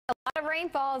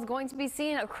rainfall is going to be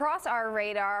seen across our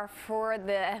radar for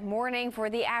the morning, for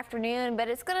the afternoon, but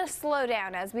it's going to slow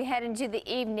down as we head into the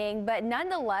evening. But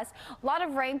nonetheless, a lot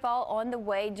of rainfall on the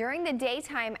way during the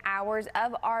daytime hours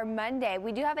of our Monday.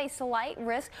 We do have a slight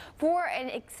risk for an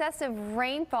excessive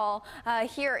rainfall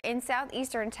here in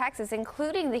southeastern Texas,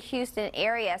 including the Houston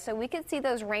area. So we could see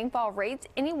those rainfall rates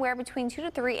anywhere between 2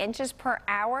 to 3 inches per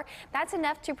hour. That's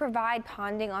enough to provide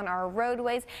ponding on our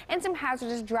roadways and some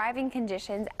hazardous driving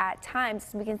conditions at times.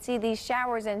 We can see these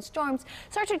showers and storms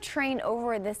start to train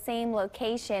over the same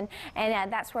location,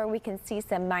 and that's where we can see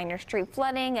some minor street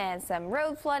flooding and some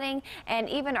road flooding, and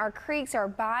even our creeks, our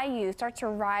bayous start to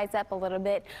rise up a little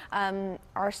bit,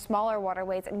 our smaller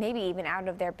waterways, maybe even out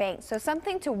of their banks. So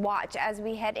something to watch as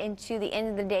we head into the end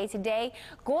of the day today,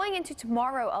 going into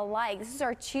tomorrow alike. This is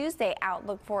our Tuesday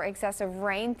outlook for excessive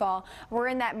rainfall. We're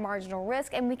in that marginal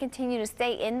risk, and we continue to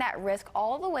stay in that risk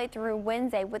all the way through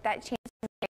Wednesday with that chance.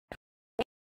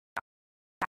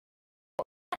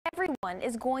 Everyone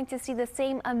is going to see the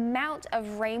same amount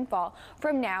of rainfall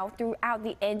from now throughout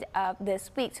the end of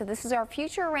this week. So this is our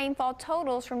future rainfall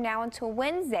totals from now until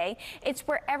Wednesday. It's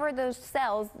wherever those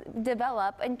cells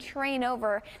develop and train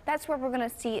over. That's where we're going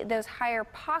to see those higher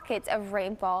pockets of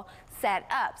rainfall set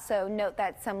up. So note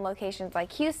that some locations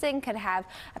like Houston could have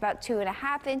about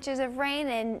 2.5 inches of rain,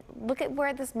 and look at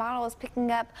where this model is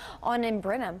picking up on in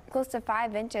Brenham, close to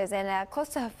 5 inches, and close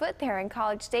to a foot there in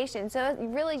College Station. So it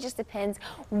really just depends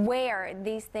where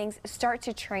these things start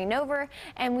to train over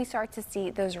and we start to see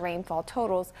those rainfall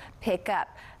totals pick up.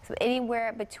 So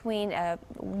anywhere between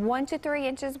 1 to 3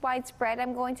 inches widespread,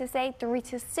 I'm going to say 3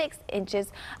 to 6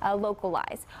 inches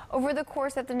localized. Over the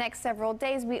course of the next several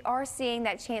days, we are seeing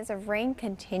that chance of rain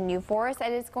continue for us,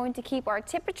 and it's going to keep our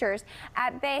temperatures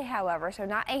at bay, however. So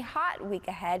not a hot week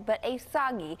ahead, but a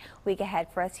soggy week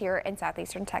ahead for us here in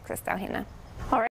southeastern Texas. Now, Hannah. All right.